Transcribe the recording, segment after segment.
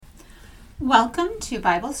Welcome to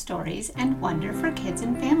Bible Stories and Wonder for Kids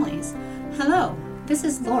and Families. Hello, this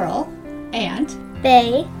is Laurel and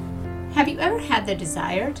Faye. Have you ever had the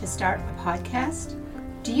desire to start a podcast?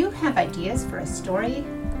 Do you have ideas for a story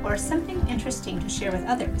or something interesting to share with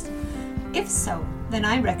others? If so, then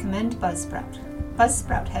I recommend Buzzsprout.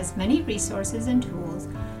 Buzzsprout has many resources and tools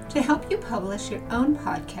to help you publish your own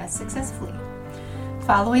podcast successfully.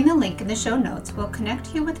 Following the link in the show notes will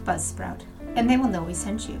connect you with Buzzsprout, and they will know we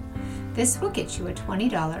sent you. This will get you a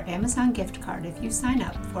 $20 Amazon gift card if you sign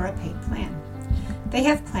up for a paid plan. They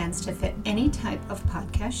have plans to fit any type of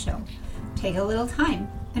podcast show. Take a little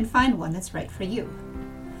time and find one that's right for you.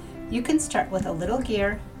 You can start with a little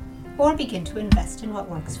gear or begin to invest in what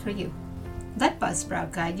works for you. Let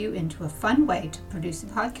Buzzsprout guide you into a fun way to produce a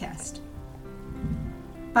podcast.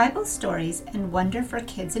 Bible Stories and Wonder for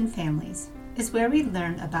Kids and Families is where we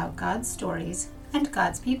learn about God's stories and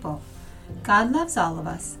God's people. God loves all of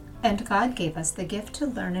us, and God gave us the gift to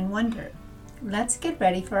learn and wonder. Let's get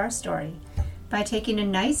ready for our story by taking a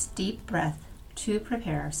nice deep breath to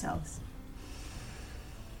prepare ourselves.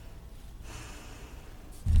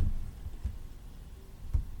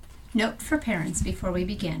 Note for parents before we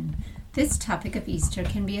begin. This topic of Easter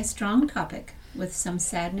can be a strong topic with some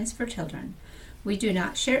sadness for children. We do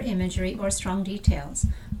not share imagery or strong details,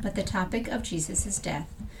 but the topic of Jesus'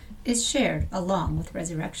 death is shared along with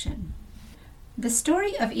resurrection. The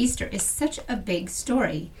story of Easter is such a big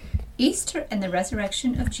story. Easter and the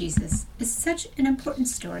resurrection of Jesus is such an important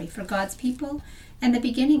story for God's people and the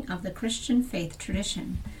beginning of the Christian faith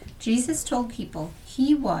tradition. Jesus told people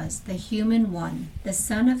he was the human one, the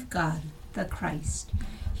Son of God, the Christ.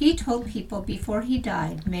 He told people before he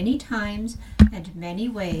died many times and many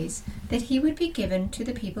ways that he would be given to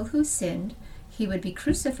the people who sinned, he would be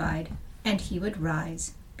crucified, and he would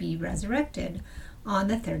rise, be resurrected on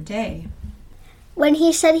the third day. When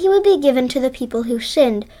he said he would be given to the people who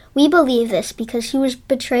sinned, we believe this because he was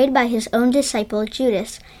betrayed by his own disciple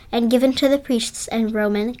Judas and given to the priests and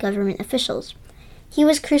Roman government officials. He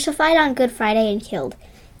was crucified on Good Friday and killed.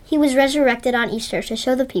 He was resurrected on Easter to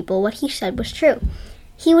show the people what he said was true.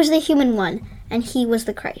 He was the human one, and he was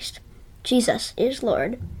the Christ. Jesus is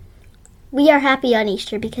Lord. We are happy on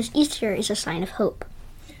Easter because Easter is a sign of hope.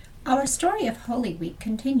 Our story of Holy Week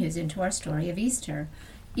continues into our story of Easter.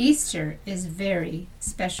 Easter is very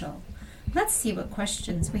special. Let's see what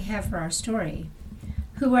questions we have for our story.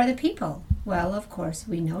 Who are the people? Well, of course,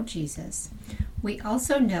 we know Jesus. We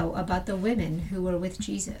also know about the women who were with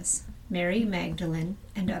Jesus, Mary Magdalene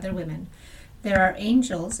and other women. There are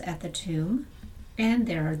angels at the tomb, and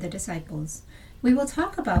there are the disciples. We will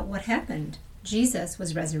talk about what happened. Jesus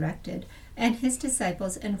was resurrected, and his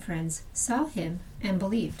disciples and friends saw him and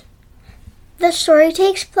believed. The story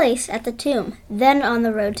takes place at the tomb, then on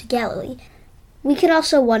the road to Galilee. We can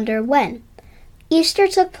also wonder when. Easter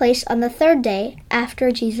took place on the third day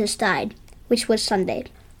after Jesus died, which was Sunday.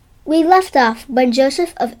 We left off when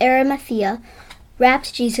Joseph of Arimathea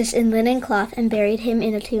wrapped Jesus in linen cloth and buried him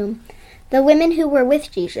in a tomb. The women who were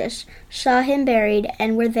with Jesus saw him buried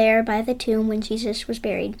and were there by the tomb when Jesus was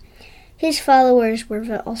buried. His followers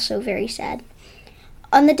were also very sad.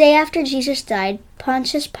 On the day after Jesus died,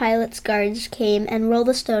 Pontius Pilate's guards came and rolled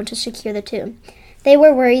a stone to secure the tomb. They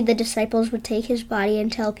were worried the disciples would take his body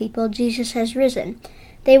and tell people Jesus has risen.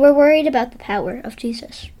 They were worried about the power of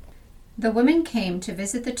Jesus. The women came to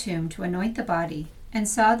visit the tomb to anoint the body and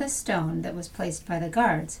saw the stone that was placed by the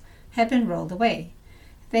guards had been rolled away.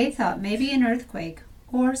 They thought maybe an earthquake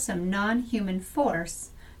or some non-human force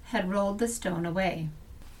had rolled the stone away.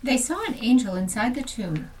 They saw an angel inside the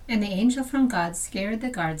tomb, and the angel from God scared the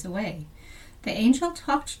guards away. The angel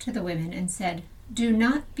talked to the women and said, "Do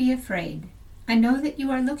not be afraid. I know that you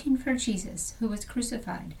are looking for Jesus, who was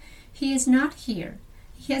crucified. He is not here.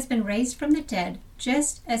 He has been raised from the dead,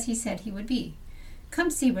 just as he said he would be. Come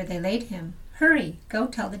see where they laid him. Hurry, go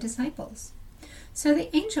tell the disciples." So the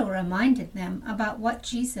angel reminded them about what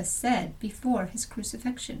Jesus said before his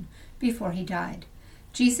crucifixion, before he died.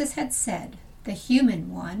 Jesus had said, the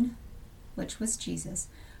human one, which was Jesus,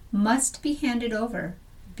 must be handed over,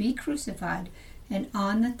 be crucified, and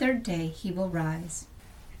on the third day he will rise.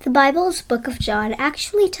 The Bible's book of John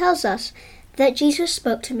actually tells us that Jesus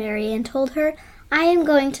spoke to Mary and told her, "I am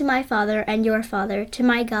going to my Father and your Father, to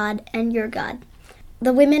my God and your God."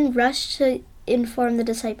 The women rushed to inform the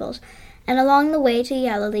disciples, and along the way to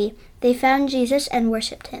Galilee they found Jesus and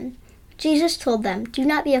worshipped him. Jesus told them, "Do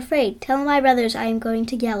not be afraid. Tell my brothers I am going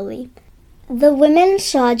to Galilee." The women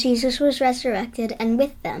saw Jesus was resurrected, and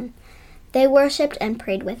with them they worshipped and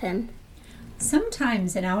prayed with him.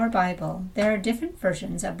 Sometimes in our Bible there are different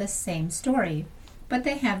versions of the same story, but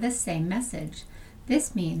they have the same message.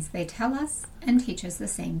 This means they tell us and teach us the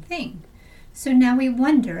same thing. So now we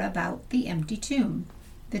wonder about the empty tomb.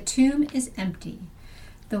 The tomb is empty.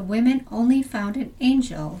 The women only found an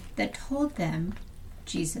angel that told them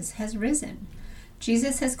Jesus has risen.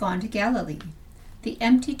 Jesus has gone to Galilee. The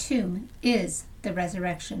empty tomb is the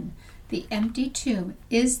resurrection. The empty tomb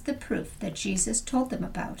is the proof that Jesus told them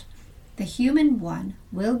about. The human one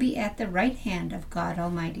will be at the right hand of God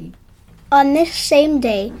Almighty. On this same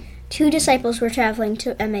day, 2 disciples were traveling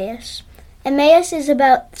to Emmaus. Emmaus is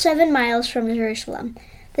about 7 miles from Jerusalem.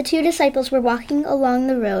 The 2 disciples were walking along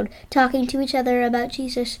the road, talking to each other about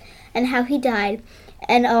Jesus and how he died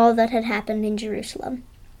and all that had happened in Jerusalem.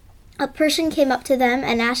 A person came up to them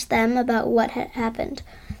and asked them about what had happened.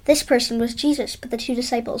 This person was Jesus, but the 2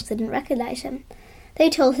 disciples didn't recognize him. They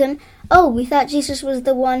told him, "Oh, we thought Jesus was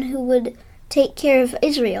the one who would take care of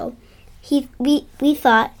Israel. We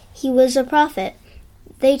thought he was a prophet."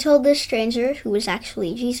 They told this stranger, who was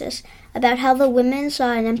actually Jesus, about how the women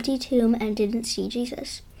saw an empty tomb and didn't see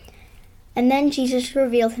Jesus. And then Jesus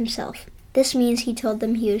revealed himself. This means he told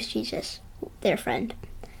them he was Jesus, their friend.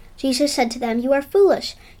 Jesus said to them, "You are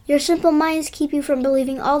foolish. Your simple minds keep you from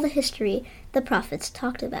believing all the history the prophets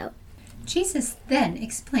talked about." Jesus then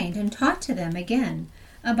explained and taught to them again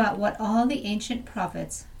about what all the ancient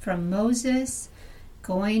prophets, from Moses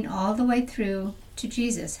going all the way through to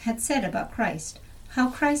Jesus, had said about Christ, how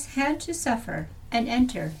Christ had to suffer and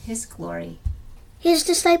enter his glory. His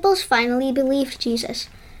disciples finally believed Jesus.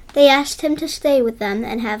 They asked him to stay with them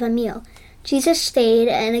and have a meal. Jesus stayed,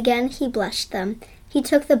 and again he blessed them. He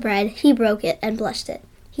took the bread, he broke it, and blessed it.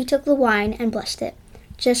 He took the wine and blessed it,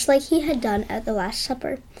 just like he had done at the Last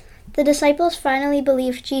Supper. The disciples finally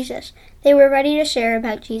believed Jesus. They were ready to share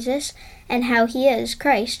about Jesus and how he is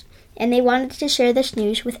Christ, and they wanted to share this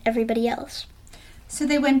news with everybody else. So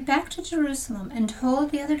they went back to Jerusalem and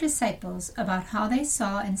told the other disciples about how they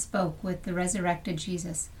saw and spoke with the resurrected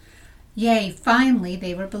Jesus. Yea, finally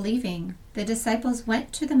they were believing. The disciples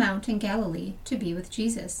went to the mount in Galilee to be with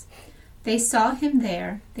Jesus. They saw him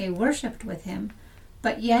there, they worshipped with him,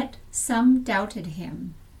 but yet some doubted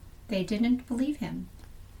him. They didn't believe him.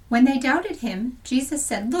 When they doubted him, Jesus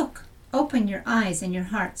said, "Look, open your eyes and your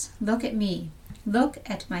hearts. Look at me. Look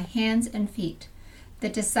at my hands and feet." The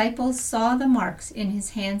disciples saw the marks in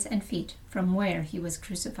his hands and feet from where he was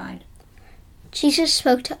crucified. Jesus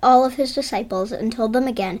spoke to all of his disciples and told them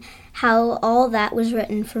again how all that was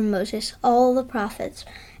written from Moses, all the prophets,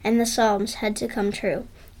 and the Psalms had to come true,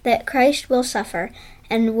 that Christ will suffer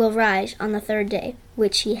and will rise on the 3rd day,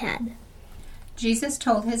 which he had. Jesus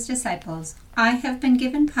told his disciples, "I have been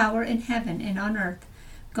given power in heaven and on earth.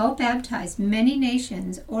 Go baptize many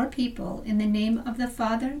nations or people in the name of the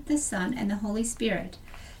Father, the Son, and the Holy Spirit,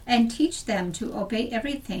 and teach them to obey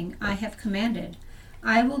everything I have commanded.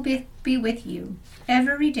 I will be with you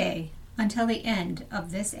every day until the end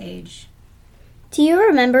of this age." Do you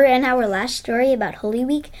remember in our last story about Holy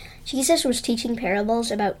Week, Jesus was teaching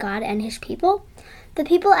parables about God and his people? The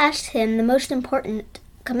people asked him the most important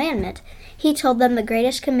commandment. He told them the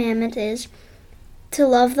greatest commandment is to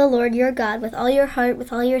love the Lord your God with all your heart,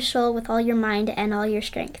 with all your soul, with all your mind, and all your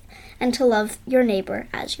strength, and to love your neighbor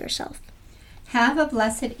as yourself. Have a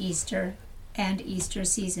blessed Easter and Easter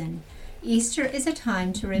season. Easter is a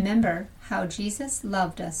time to remember how Jesus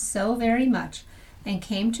loved us so very much and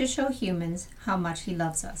came to show humans how much he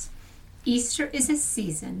loves us. Easter is a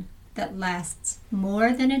season that lasts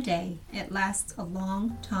more than a day. It lasts a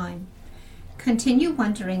long time. Continue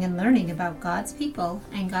wondering and learning about God's people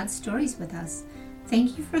and God's stories with us.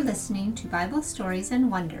 Thank you for listening to Bible Stories and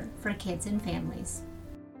Wonder for Kids and Families.